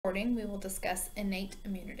recording, we will discuss innate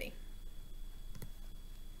immunity.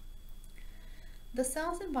 The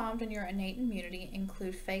cells involved in your innate immunity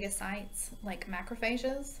include phagocytes like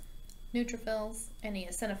macrophages, neutrophils, and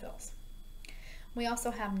eosinophils. We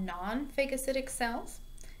also have non-phagocytic cells,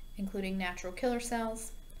 including natural killer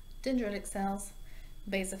cells, dendritic cells,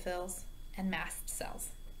 basophils, and mast cells.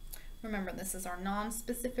 Remember, this is our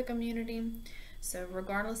non-specific immunity, so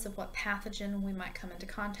regardless of what pathogen we might come into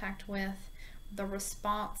contact with, the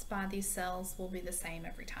response by these cells will be the same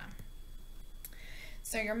every time.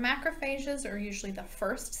 So your macrophages are usually the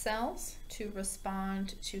first cells to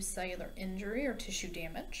respond to cellular injury or tissue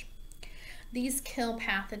damage. These kill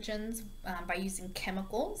pathogens by using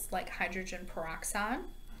chemicals like hydrogen peroxide,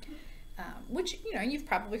 which you've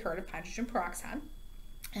probably heard of hydrogen peroxide,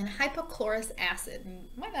 and hypochlorous acid.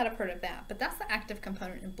 You might not have heard of that, but that's the active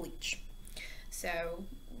component in bleach. So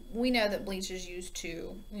we know that bleach is used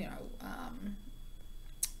to,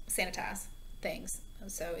 sanitize things.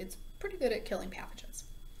 So it's pretty good at killing pathogens.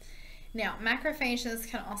 Now, macrophages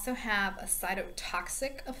can also have a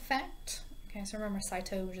cytotoxic effect. Okay, so remember,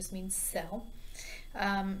 cyto just means cell.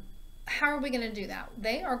 How are we going to do that?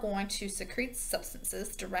 They are going to secrete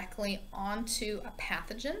substances directly onto a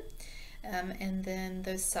pathogen. And then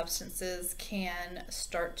those substances can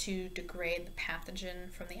start to degrade the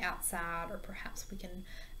pathogen from the outside, or perhaps we can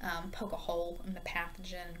poke a hole in the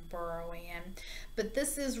pathogen and burrow in. But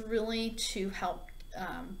this is really to help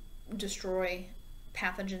destroy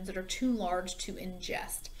pathogens that are too large to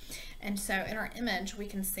ingest. And so in our image, we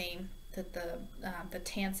can see that the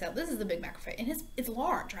tan cell, this is the big macrophage, and it's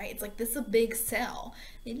large, right? It's like this is a big cell,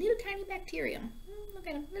 a little tiny bacterium. Look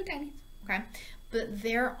at them, little tiny. Okay, but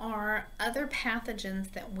there are other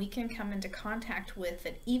pathogens that we can come into contact with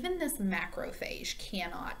that even this macrophage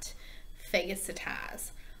cannot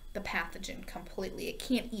phagocytize the pathogen completely. It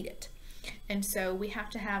can't eat it. And so we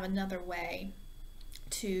have to have another way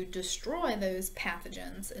to destroy those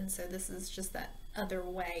pathogens. And so this is just that other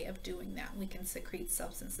way of doing that. We can secrete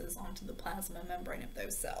substances onto the plasma membrane of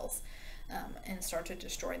those cells and start to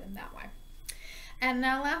destroy them that way. And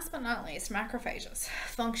now, last but not least, macrophages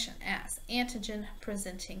function as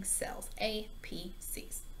antigen-presenting cells,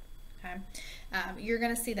 APCs. Okay, you're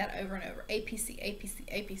going to see that over and over, APC, APC,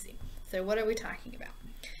 APC. So what are we talking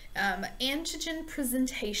about? Antigen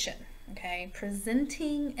presentation, okay,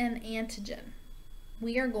 presenting an antigen.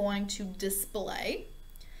 We are going to display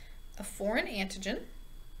a foreign antigen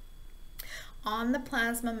on the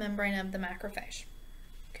plasma membrane of the macrophage.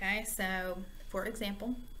 Okay, so for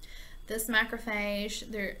example, this macrophage,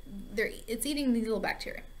 it's eating these little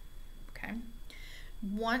bacteria, okay?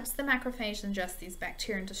 Once the macrophage ingests these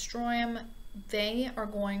bacteria and destroy them, they are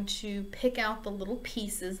going to pick out the little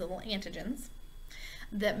pieces, the little antigens,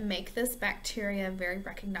 that make this bacteria very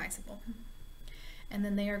recognizable. And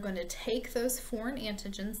then they are going to take those foreign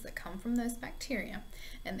antigens that come from those bacteria,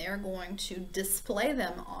 and they are going to display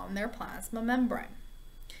them on their plasma membrane.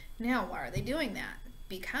 Now, why are they doing that?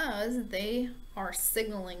 Because they are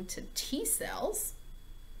signaling to T cells.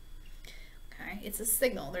 Okay, it's a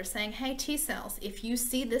signal. They're saying, hey, T cells, if you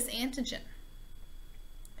see this antigen,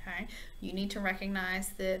 okay, you need to recognize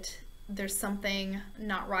that there's something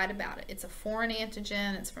not right about it. It's a foreign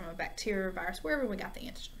antigen. It's from a bacteria or virus, wherever we got the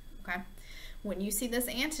antigen. Okay, when you see this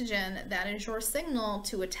antigen, that is your signal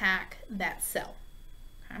to attack that cell.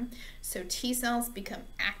 Okay, so T cells become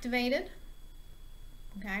activated,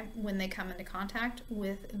 okay, when they come into contact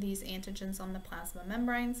with these antigens on the plasma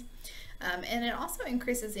membranes. And it also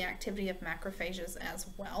increases the activity of macrophages as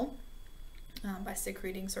well by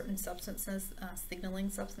secreting certain substances, signaling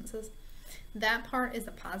substances. That part is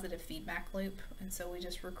a positive feedback loop, and so we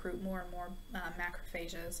just recruit more and more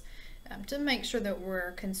macrophages to make sure that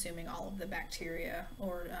we're consuming all of the bacteria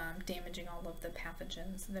or damaging all of the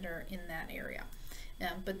pathogens that are in that area.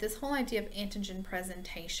 But this whole idea of antigen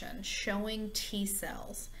presentation, showing T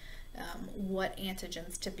cells what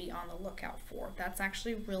antigens to be on the lookout for, that's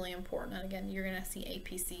actually really important. And again, you're going to see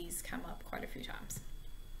APCs come up quite a few times.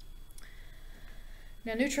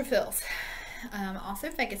 Now, neutrophils, also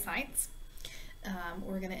phagocytes.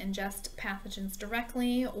 We're going to ingest pathogens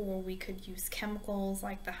directly, or we could use chemicals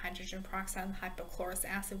like the hydrogen peroxide and hypochlorous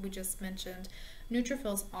acid we just mentioned.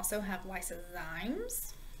 Neutrophils also have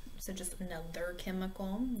lysozymes, so just another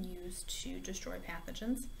chemical used to destroy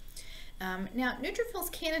pathogens. Now,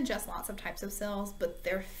 neutrophils can ingest lots of types of cells, but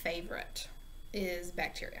their favorite is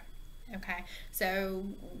bacteria. Okay, so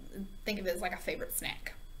think of it as like a favorite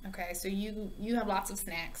snack. Okay, so you have lots of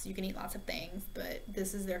snacks, you can eat lots of things, but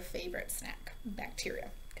this is their favorite snack, bacteria.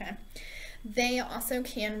 Okay, they also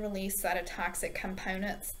can release cytotoxic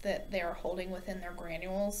components that they are holding within their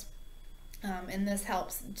granules. And this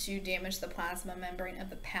helps to damage the plasma membrane of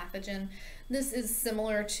the pathogen. This is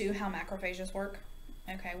similar to how macrophages work.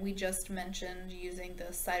 Okay, we just mentioned using the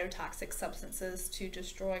cytotoxic substances to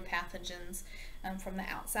destroy pathogens from the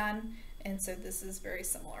outside, and so this is very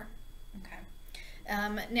similar. Okay.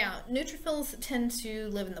 Now, neutrophils tend to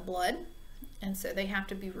live in the blood, and so they have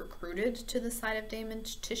to be recruited to the site of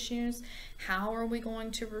damaged tissues. How are we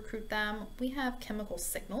going to recruit them? We have chemical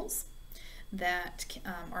signals that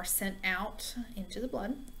are sent out into the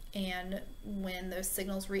blood, and when those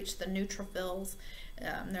signals reach the neutrophils,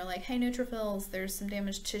 they're like, hey neutrophils, there's some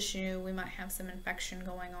damaged tissue, we might have some infection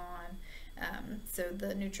going on. So the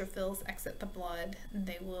neutrophils exit the blood,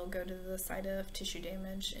 they will go to the site of tissue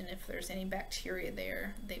damage, and if there's any bacteria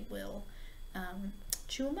there, they will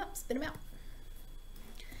chew them up, spit them out.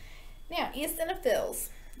 Now, eosinophils,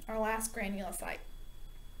 our last granulocyte.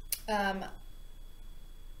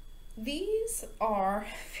 These are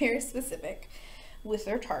very specific with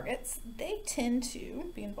their targets. They tend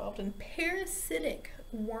to be involved in parasitic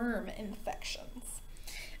worm infections.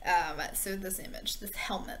 So this image, this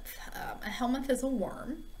helminth. A helminth is a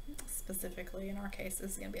worm. Specifically, in our case,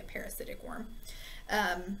 this is going to be a parasitic worm.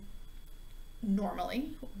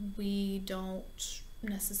 Normally, we don't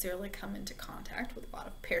necessarily come into contact with a lot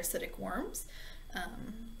of parasitic worms,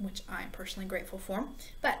 which I'm personally grateful for.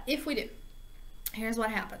 But if we do, here's what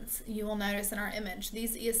happens. You will notice in our image,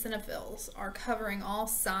 these eosinophils are covering all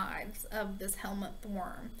sides of this helminth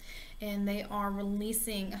worm, and they are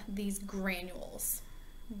releasing these granules,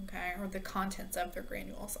 okay, or the contents of their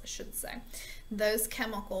granules, I should say. Those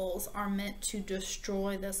chemicals are meant to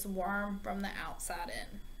destroy this worm from the outside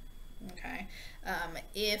in, okay.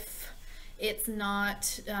 If it's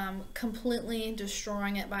not completely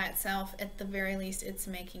destroying it by itself, at the very least it's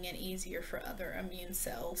making it easier for other immune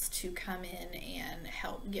cells to come in and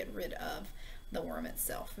help get rid of the worm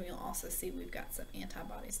itself. And you'll also see we've got some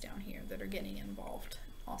antibodies down here that are getting involved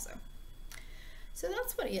also. So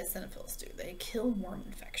that's what eosinophils do. They kill worm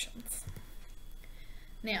infections.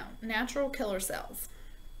 Now, natural killer cells.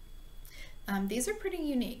 These are pretty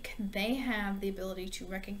unique. They have the ability to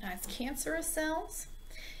recognize cancerous cells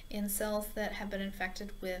in cells that have been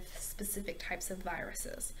infected with specific types of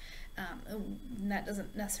viruses. That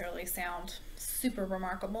doesn't necessarily sound super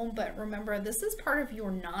remarkable, but remember, this is part of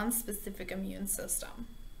your non-specific immune system.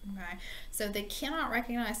 Okay, so they cannot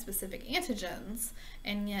recognize specific antigens,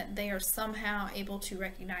 and yet they are somehow able to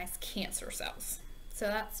recognize cancer cells. So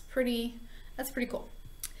that's pretty cool.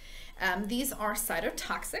 These are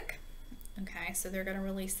cytotoxic. Okay, so they're going to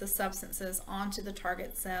release the substances onto the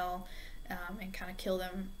target cell and kind of kill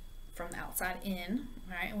them from the outside in,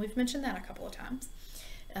 right? And we've mentioned that a couple of times.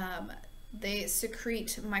 They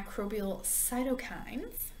secrete microbial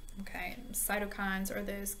cytokines. Okay, cytokines are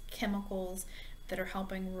those chemicals that are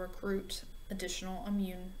helping recruit additional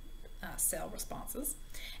immune cell responses,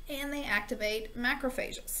 and they activate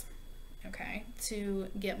macrophages, okay, to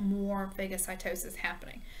get more phagocytosis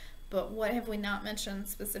happening. But what have we not mentioned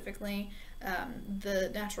specifically? The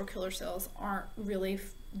natural killer cells aren't really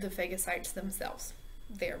the phagocytes themselves.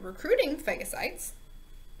 They're recruiting phagocytes,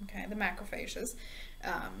 okay, the macrophages,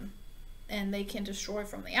 and they can destroy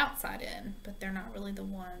from the outside in, but they're not really the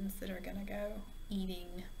ones that are going to go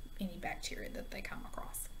eating any bacteria that they come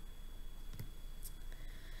across.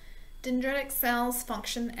 Dendritic cells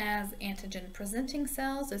function as antigen presenting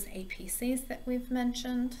cells, as APCs that we've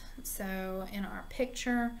mentioned. So in our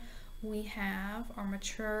picture, we have our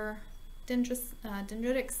mature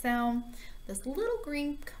dendritic cell, this little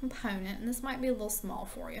green component, and this might be a little small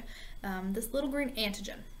for you, this little green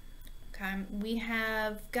antigen. Okay, we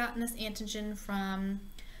have gotten this antigen from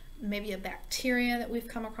maybe a bacteria that we've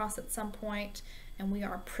come across at some point, and we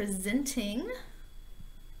are presenting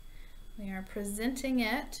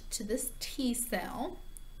it to this T cell.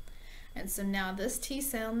 And so now this T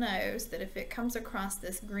cell knows that if it comes across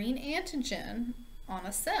this green antigen on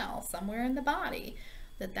a cell somewhere in the body,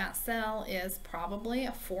 that cell is probably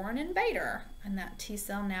a foreign invader, and that T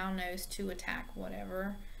cell now knows to attack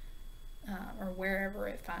whatever or wherever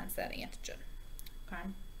it finds that antigen. Okay.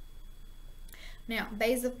 Now,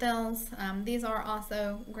 basophils, these are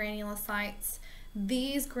also granulocytes.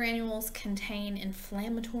 These granules contain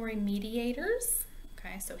inflammatory mediators,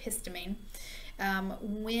 okay, so histamine.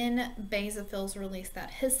 When basophils release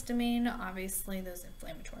that histamine, obviously those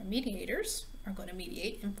inflammatory mediators are going to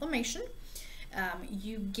mediate inflammation.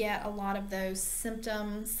 You get a lot of those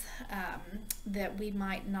symptoms that we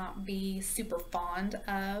might not be super fond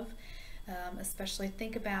of, especially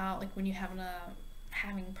think about like when you have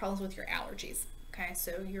having problems with your allergies. Okay,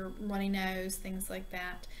 so your runny nose, things like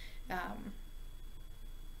that.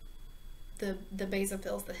 the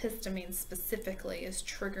basophils, the histamine specifically, is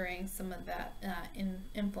triggering some of that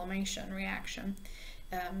inflammation reaction.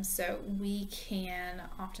 So we can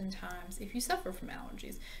oftentimes, if you suffer from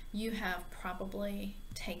allergies, you have probably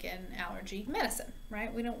taken allergy medicine,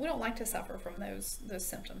 right? We don't like to suffer from those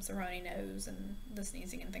symptoms, the runny nose and the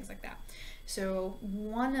sneezing and things like that. So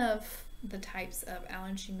one of the types of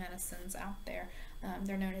allergy medicines out there,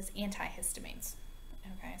 they're known as antihistamines.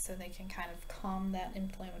 Okay, so they can kind of calm that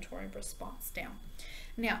inflammatory response down.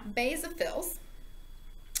 Now, basophils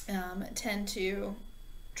tend to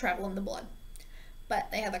travel in the blood, but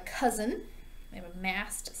they have a cousin, they have a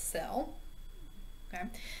mast cell, okay,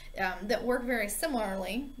 that work very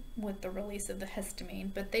similarly with the release of the histamine,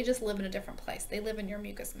 but they just live in a different place. They live in your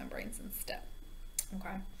mucous membranes instead,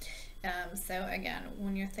 okay? So again,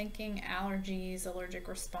 when you're thinking allergies, allergic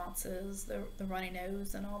responses, the runny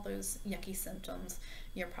nose and all those yucky symptoms,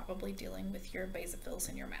 you're probably dealing with your basophils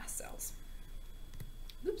and your mast cells.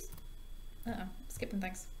 Oops. Skipping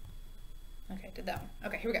things. Okay, did that one.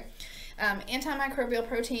 Okay, here we go. Antimicrobial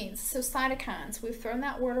proteins. So cytokines. We've thrown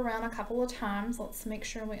that word around a couple of times. Let's make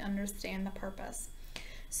sure we understand the purpose.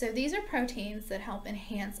 So these are proteins that help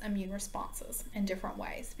enhance immune responses in different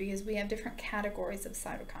ways, because we have different categories of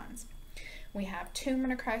cytokines. We have tumor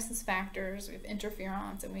necrosis factors, we have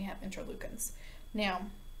interferons, and we have interleukins. Now,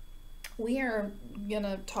 we are going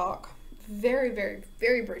to talk very, very,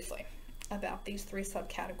 very briefly about these three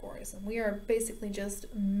subcategories, and we are basically just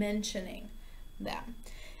mentioning them.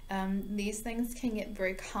 These things can get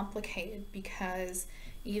very complicated because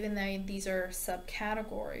even though these are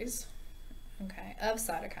subcategories, okay, of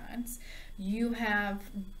cytokines, you have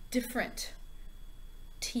different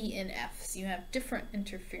TNFs, you have different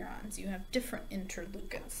interferons, you have different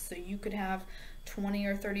interleukins. So you could have 20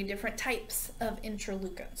 or 30 different types of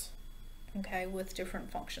interleukins, okay, with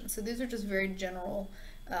different functions. So these are just very general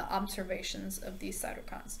observations of these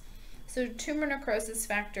cytokines. So tumor necrosis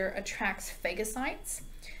factor attracts phagocytes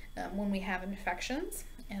when we have infections,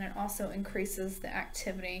 and it also increases the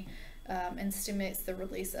activity and stimulates the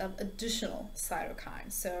release of additional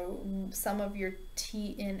cytokines. So some of your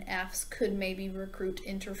TNFs could maybe recruit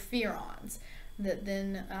interferons that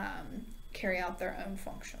then carry out their own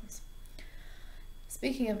functions.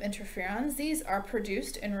 Speaking of interferons, these are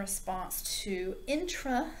produced in response to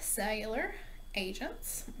intracellular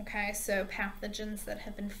agents, okay, so pathogens that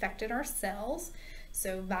have infected our cells,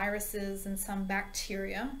 so viruses and some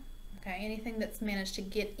bacteria, okay, anything that's managed to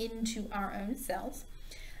get into our own cells.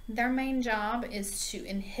 Their main job is to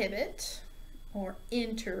inhibit or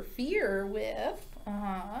interfere with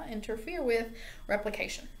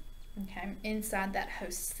replication, okay, inside that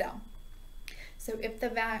host cell. So if the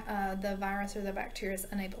virus or the bacteria is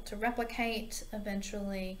unable to replicate,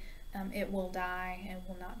 eventually it will die and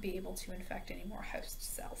will not be able to infect any more host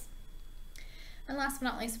cells. And last but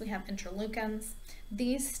not least, we have interleukins.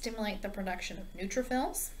 These stimulate the production of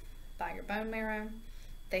neutrophils by your bone marrow.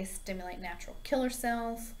 They stimulate natural killer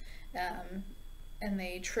cells, and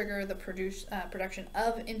they trigger the production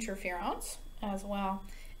of interferons as well,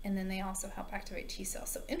 and then they also help activate T cells.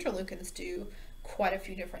 So interleukins do quite a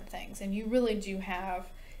few different things, and you really do have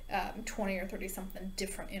 20 or 30 something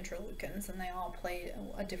different interleukins, and they all play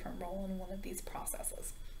a different role in one of these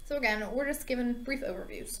processes. So again, we're just giving brief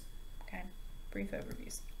overviews, okay, brief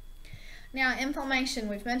overviews. Now, inflammation,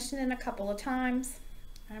 we've mentioned it a couple of times.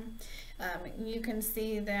 You can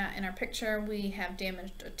see that in our picture we have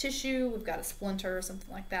damaged tissue, we've got a splinter or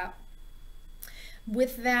something like that.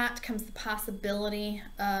 With that comes the possibility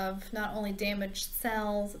of not only damaged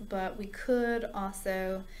cells, but we could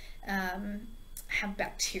also have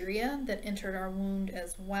bacteria that entered our wound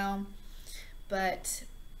as well. But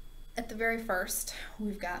at the very first,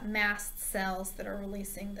 we've got mast cells that are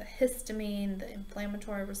releasing the histamine, the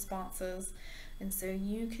inflammatory responses, and so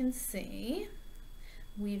you can see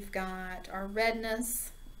we've got our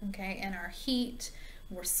redness, okay, and our heat.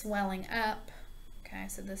 We're swelling up, okay,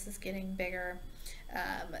 so this is getting bigger.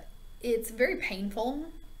 It's very painful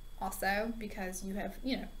also because you have,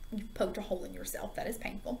 you've poked a hole in yourself. That is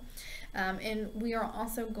painful. And we are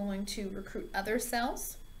also going to recruit other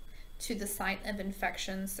cells to the site of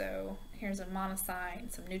infection. So here's a monocyte,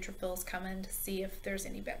 and some neutrophils come in to see if there's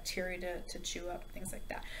any bacteria to chew up, things like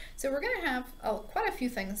that. So we're going to have quite a few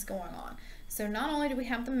things going on. So not only do we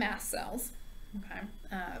have the mast cells, okay,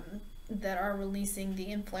 that are releasing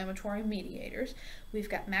the inflammatory mediators, we've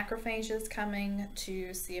got macrophages coming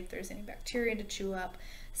to see if there's any bacteria to chew up.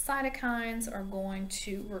 Cytokines are going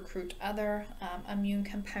to recruit other immune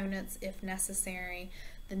components if necessary.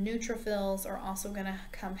 The neutrophils are also going to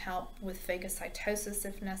come help with phagocytosis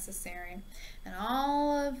if necessary. And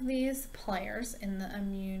all of these players in the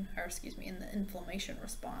in the inflammation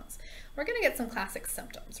response, we're going to get some classic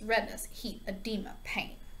symptoms: redness, heat, edema,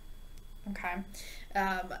 pain. Okay.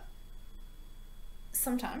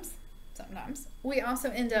 Sometimes we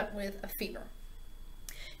also end up with a fever.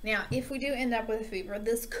 Now, if we do end up with a fever,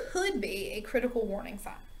 this could be a critical warning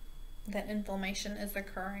sign that inflammation is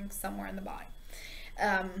occurring somewhere in the body.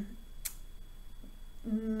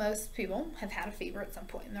 Most people have had a fever at some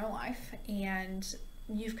point in their life, and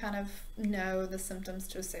you've kind of know the symptoms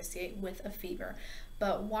to associate with a fever.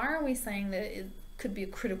 But why are we saying that it could be a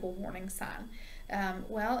critical warning sign?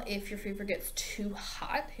 Well, if your fever gets too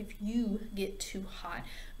hot, if you get too hot,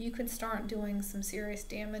 you could start doing some serious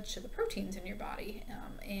damage to the proteins in your body.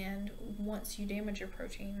 And once you damage your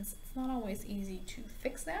proteins, it's not always easy to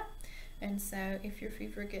fix that. And so if your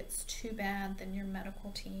fever gets too bad, then your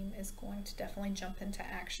medical team is going to definitely jump into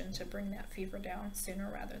action to bring that fever down sooner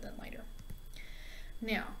rather than later.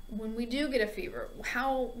 Now, when we do get a fever,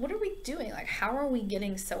 what are we doing? Like, how are we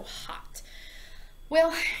getting so hot?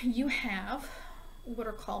 Well, you have what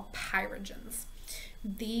are called pyrogens.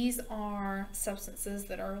 These are substances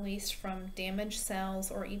that are released from damaged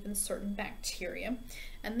cells or even certain bacteria.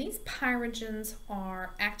 And these pyrogens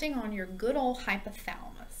are acting on your good old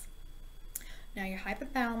hypothalamus. Now, your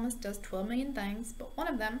hypothalamus does 12 million things, but one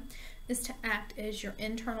of them is to act as your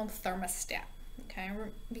internal thermostat, okay?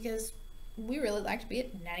 Because we really like to be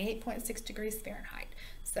at 98.6 degrees Fahrenheit.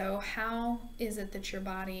 So how is it that your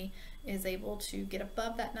body is able to get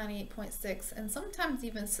above that 98.6 and sometimes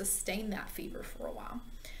even sustain that fever for a while?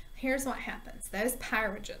 Here's what happens. Those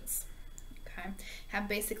pyrogens, okay, have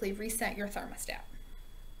basically reset your thermostat.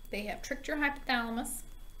 They have tricked your hypothalamus,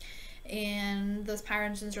 and those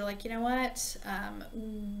pyrogens are like, you know what,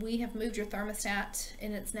 we have moved your thermostat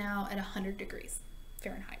and it's now at 100 degrees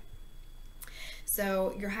Fahrenheit.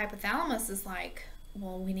 So your hypothalamus is like,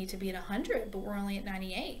 well, we need to be at 100, but we're only at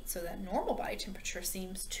 98, so that normal body temperature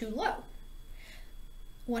seems too low.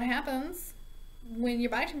 What happens when your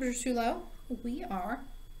body temperature is too low? We are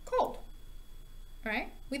cold, right?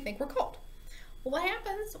 We think we're cold. Well, what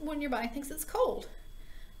happens when your body thinks it's cold?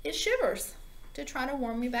 It shivers to try to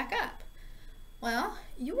warm you back up. Well,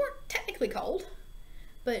 you weren't technically cold,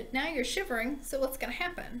 but now you're shivering, so what's going to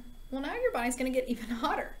happen? Well, now your body's going to get even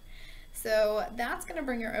hotter. So that's going to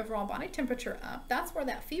bring your overall body temperature up. That's where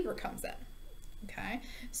that fever comes in. Okay,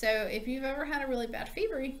 so if you've ever had a really bad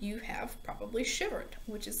fever, you have probably shivered,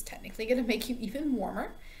 which is technically going to make you even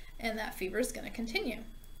warmer, and that fever is going to continue.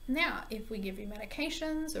 Now, if we give you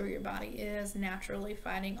medications or your body is naturally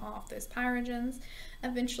fighting off those pyrogens,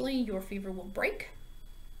 eventually your fever will break.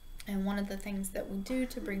 And one of the things that we do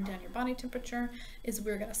to bring down your body temperature is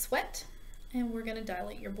we're going to sweat and we're going to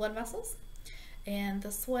dilate your blood vessels. And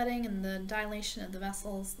the sweating and the dilation of the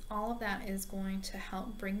vessels, all of that is going to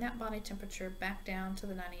help bring that body temperature back down to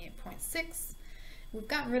the 98.6. We've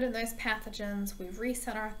gotten rid of those pathogens, we've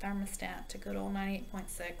reset our thermostat to good old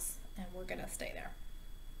 98.6, and we're going to stay there.